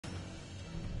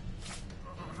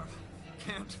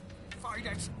can't fight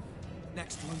it.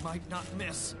 Next one might not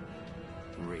miss.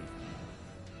 Raven.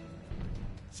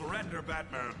 Surrender,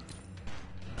 Batman.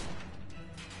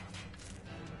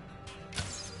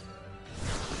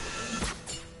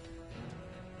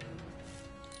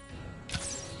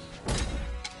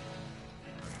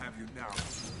 I have you now.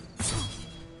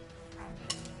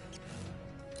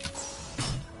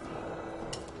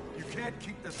 You can't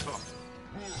keep this up.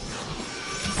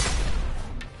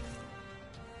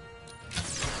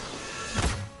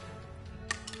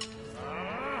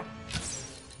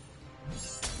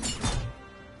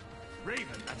 Raven,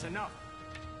 that's enough.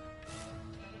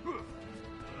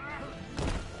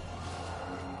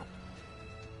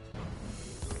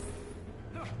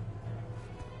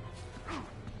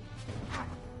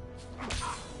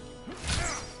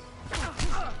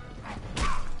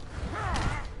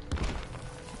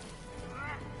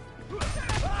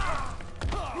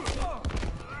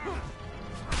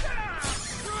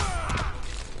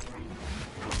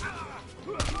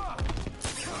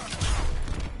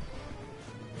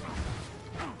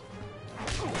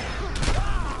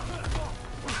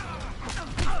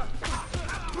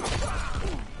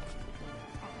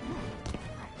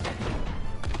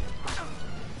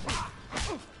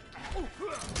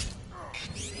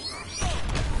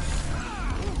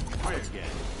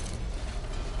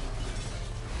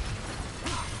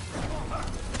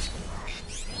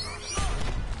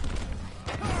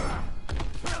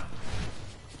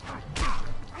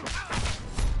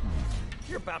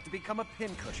 You're about to become a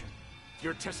pincushion.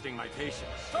 You're testing my patience.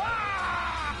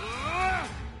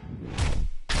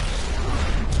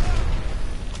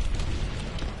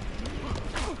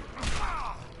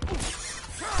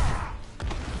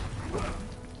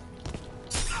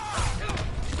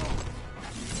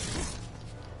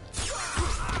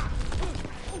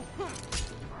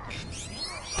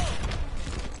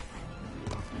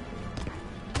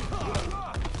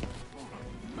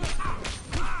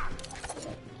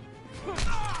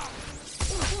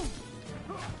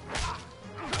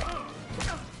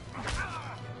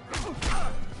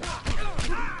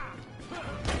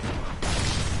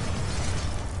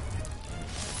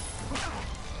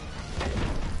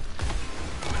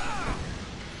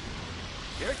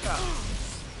 Here it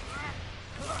comes.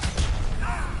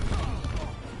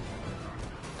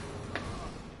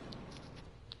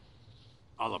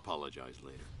 I'll apologize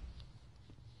later.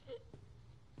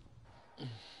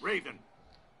 Raven,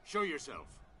 show yourself.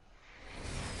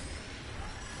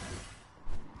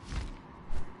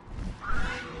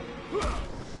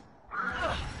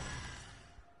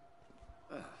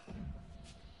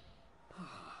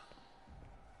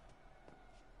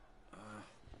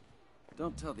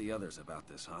 Don't tell the others about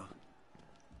this, huh?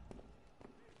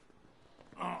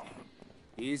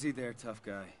 Easy there, tough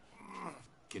guy.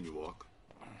 Can you walk?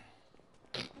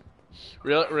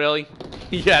 Really?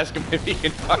 You ask him if he can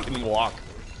fucking walk.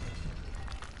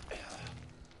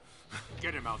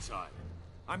 Get him outside.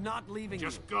 I'm not leaving you.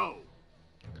 Just go.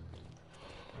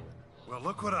 Well,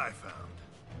 look what I found.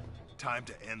 Time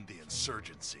to end the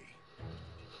insurgency.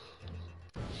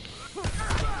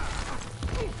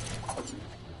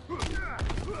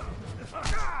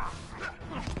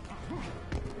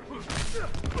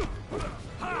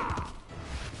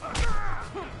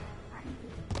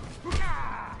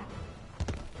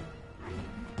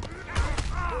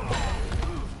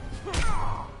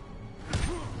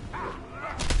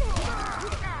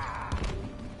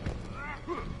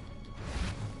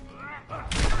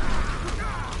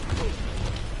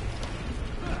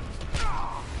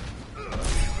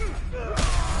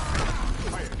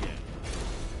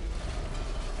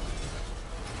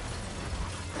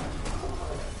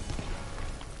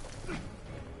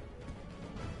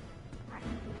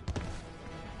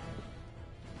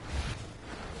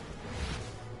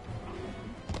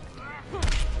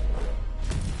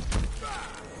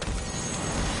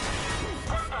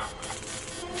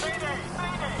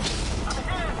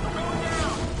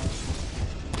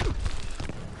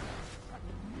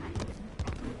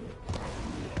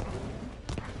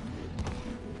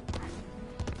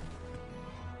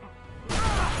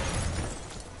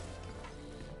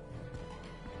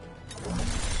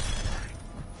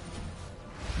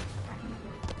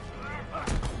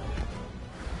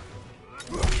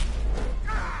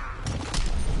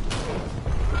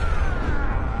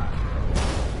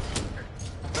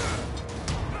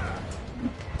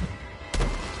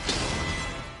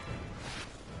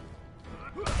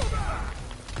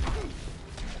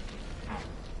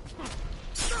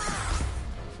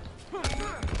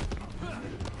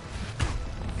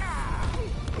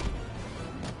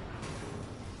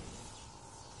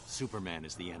 Superman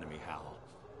is the enemy, Hal,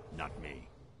 not me.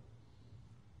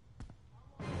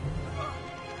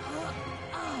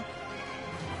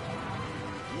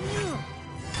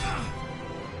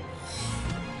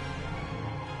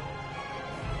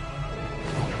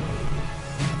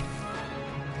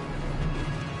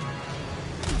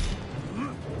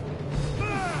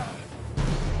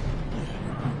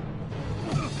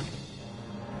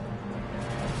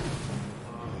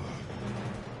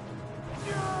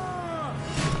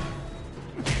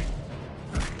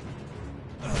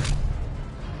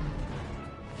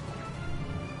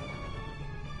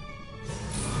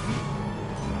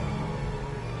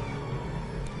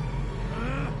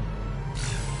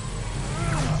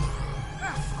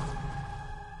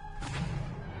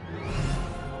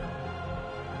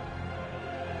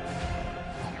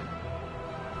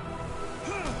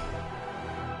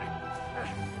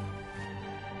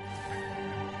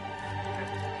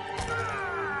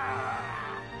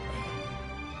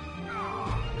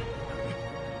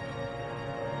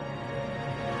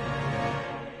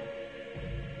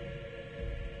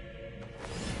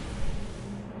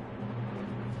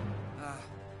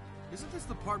 Isn't this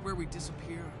the part where we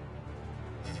disappear?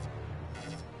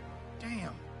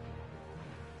 Damn.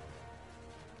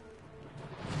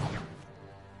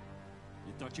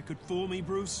 You thought you could fool me,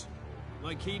 Bruce?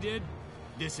 Like he did?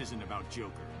 This isn't about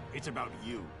Joker. It's about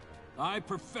you. I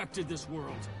perfected this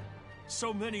world.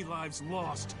 So many lives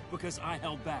lost because I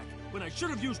held back, when I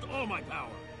should have used all my power.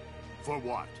 For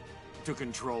what? To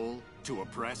control? To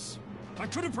oppress? I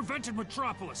could have prevented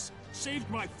Metropolis, saved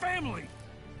my family.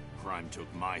 Crime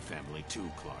took my family too,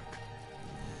 Clark.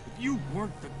 If you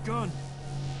weren't the gun.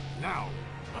 Now!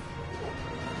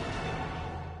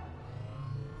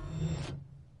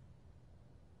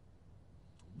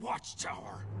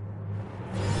 Watchtower.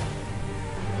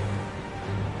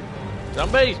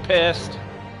 Somebody's pissed.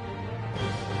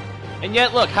 And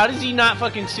yet, look, how does he not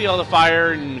fucking see all the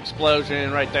fire and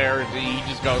explosion right there? He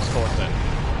just goes towards it.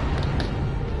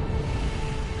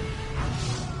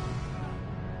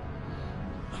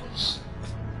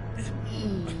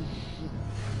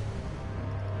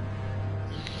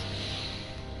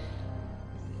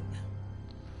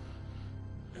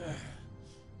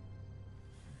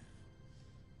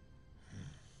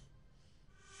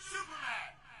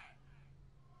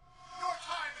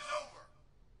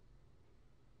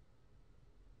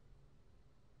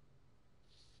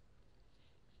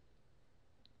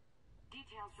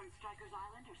 Details from Stryker's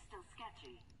Island are still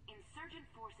sketchy. Insurgent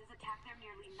forces attacked there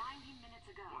nearly 90 minutes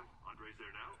ago. What? Andre's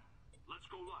there now? Let's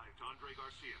go live to Andre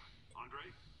Garcia. Andre?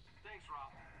 Thanks,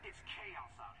 Rob. It's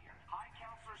chaos out here. High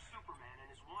Counselor Superman and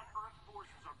his One-Earth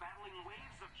forces are battling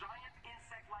waves of giant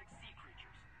insect-like sea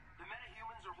creatures. The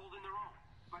metahumans are holding their own,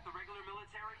 but the regular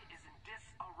military is in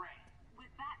disarray.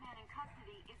 With Batman in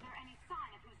custody, is there any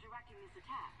sign of who's directing this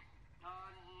attack?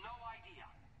 No idea.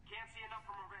 Can't see enough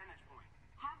from our vantage point.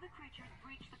 Have the creatures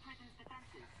breached the prison's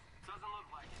defenses? Doesn't look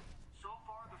like it. So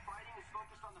far, the fighting is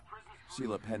focused on the prison's...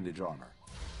 Seal appendage armor.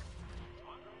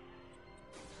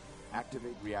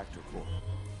 Activate reactor core.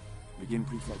 Begin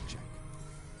pre-flight check.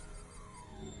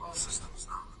 All systems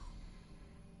nominal.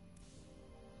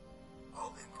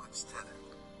 All inputs tethered.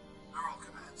 Neural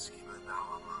command schema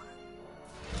now online.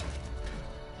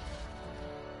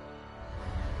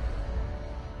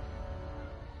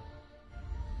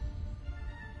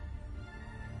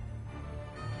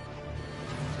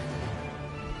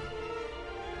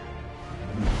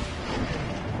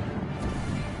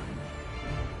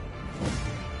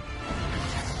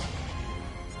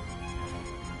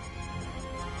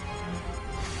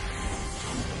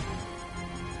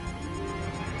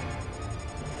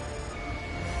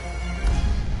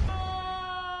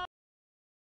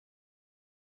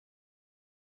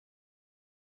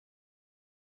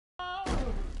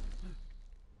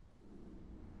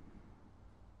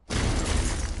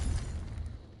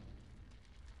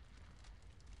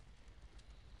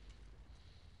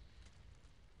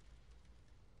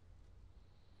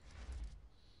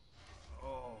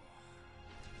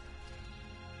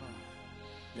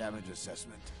 Damage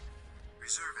assessment.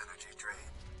 Reserve energy drain.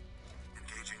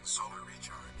 Engaging solar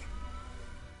recharge.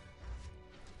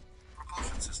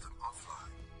 Propulsion system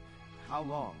offline. How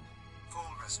long?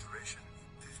 Full restoration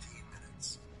in 15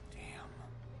 minutes. Damn.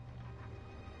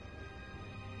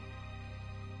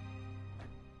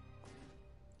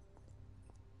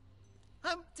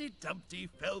 Humpty Dumpty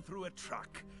fell through a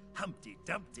truck. Humpty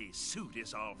Dumpty's suit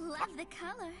is all... Love the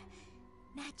color.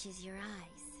 Matches your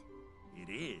eyes. It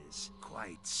is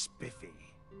quite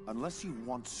spiffy. Unless you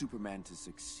want Superman to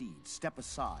succeed, step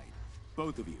aside.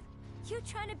 Both of you. You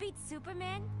trying to beat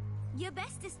Superman? Your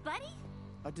bestest buddy?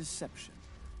 A deception.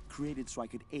 Created so I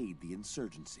could aid the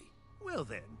insurgency. Well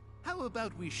then, how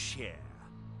about we share?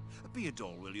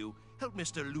 Theodore, will you help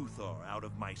Mr. Luthor out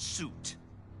of my suit?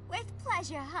 With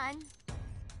pleasure, hon.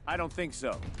 I don't think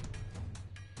so.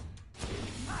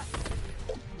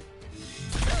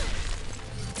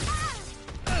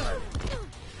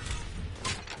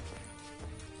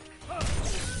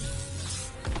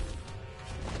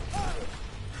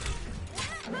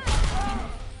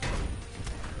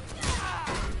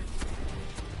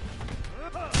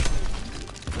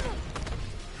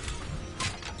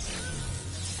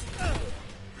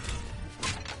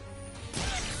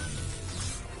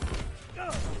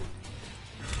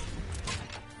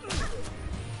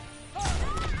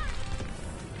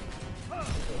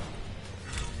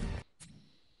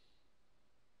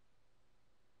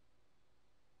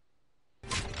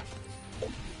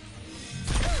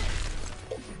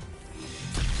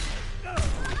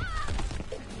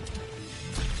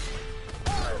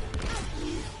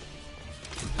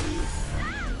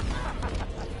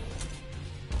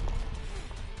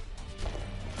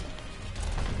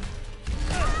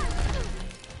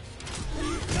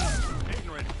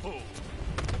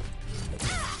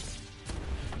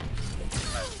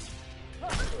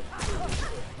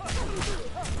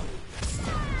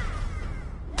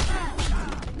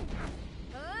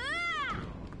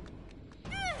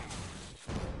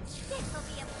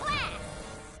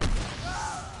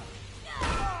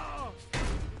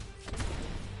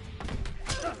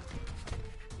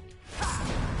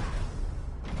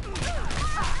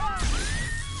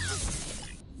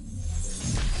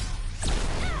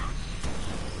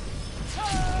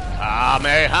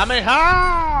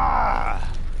 Kamehameha!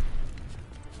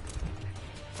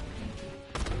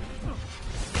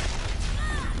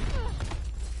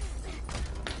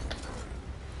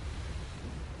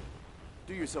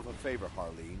 Do yourself a favor,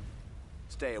 Harleen.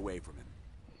 Stay away from him.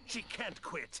 She can't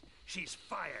quit. She's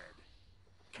fired.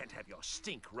 Can't have your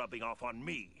stink rubbing off on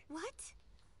me. What?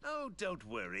 Oh, don't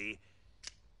worry.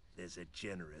 There's a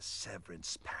generous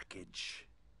severance package.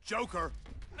 Joker!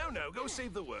 No, go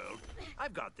save the world.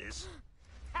 I've got this.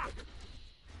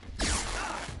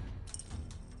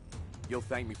 You'll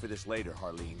thank me for this later,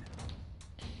 Harleen.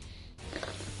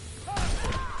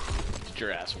 Get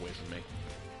your ass away from me.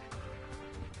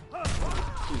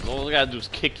 Dude, all I gotta do is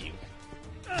kick you.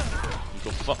 You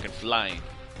go fucking flying.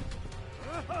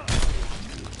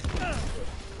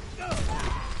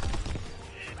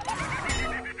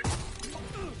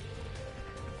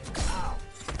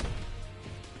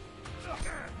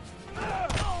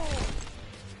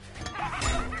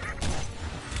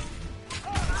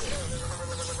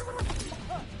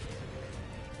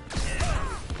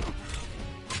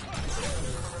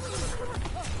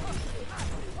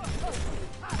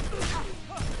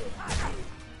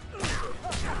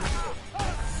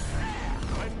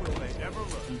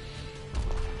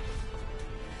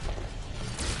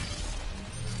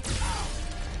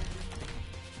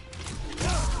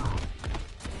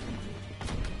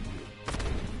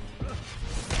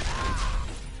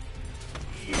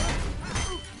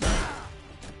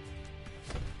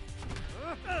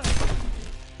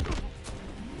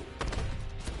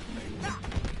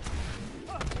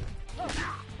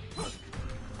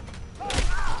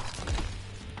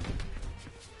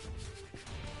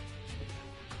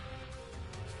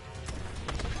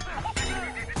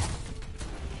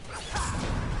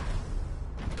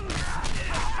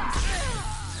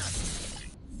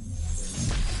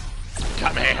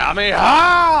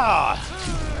 Kamehameha!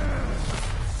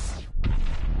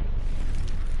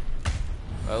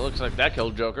 Well, it looks like that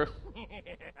killed Joker.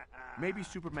 Maybe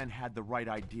Superman had the right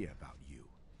idea about you.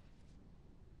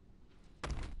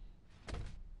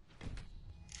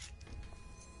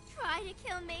 Try to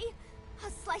kill me? I'll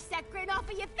slice that grin off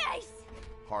of your face!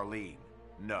 Harleen,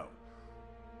 no.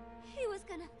 He was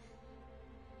gonna...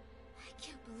 I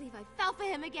can't believe I fell for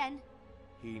him again.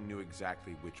 He knew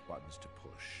exactly which buttons to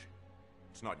push.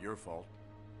 It's not your fault.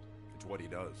 It's what he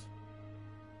does.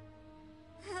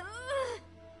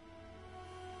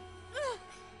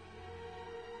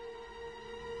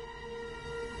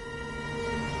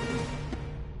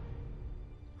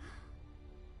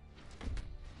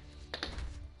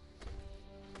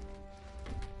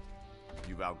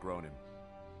 You've outgrown him.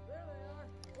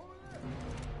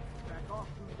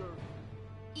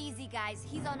 Easy, guys.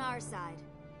 He's on our side.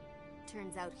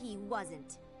 Turns out he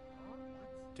wasn't.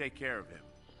 Take care of him.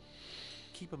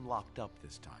 Keep him locked up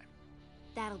this time.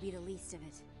 That'll be the least of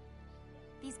it.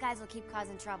 These guys will keep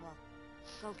causing trouble.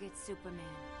 Go get Superman.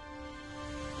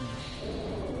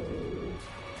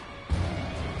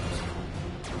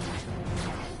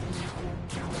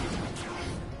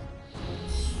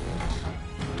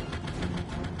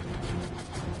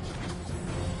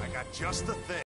 I got just the thing.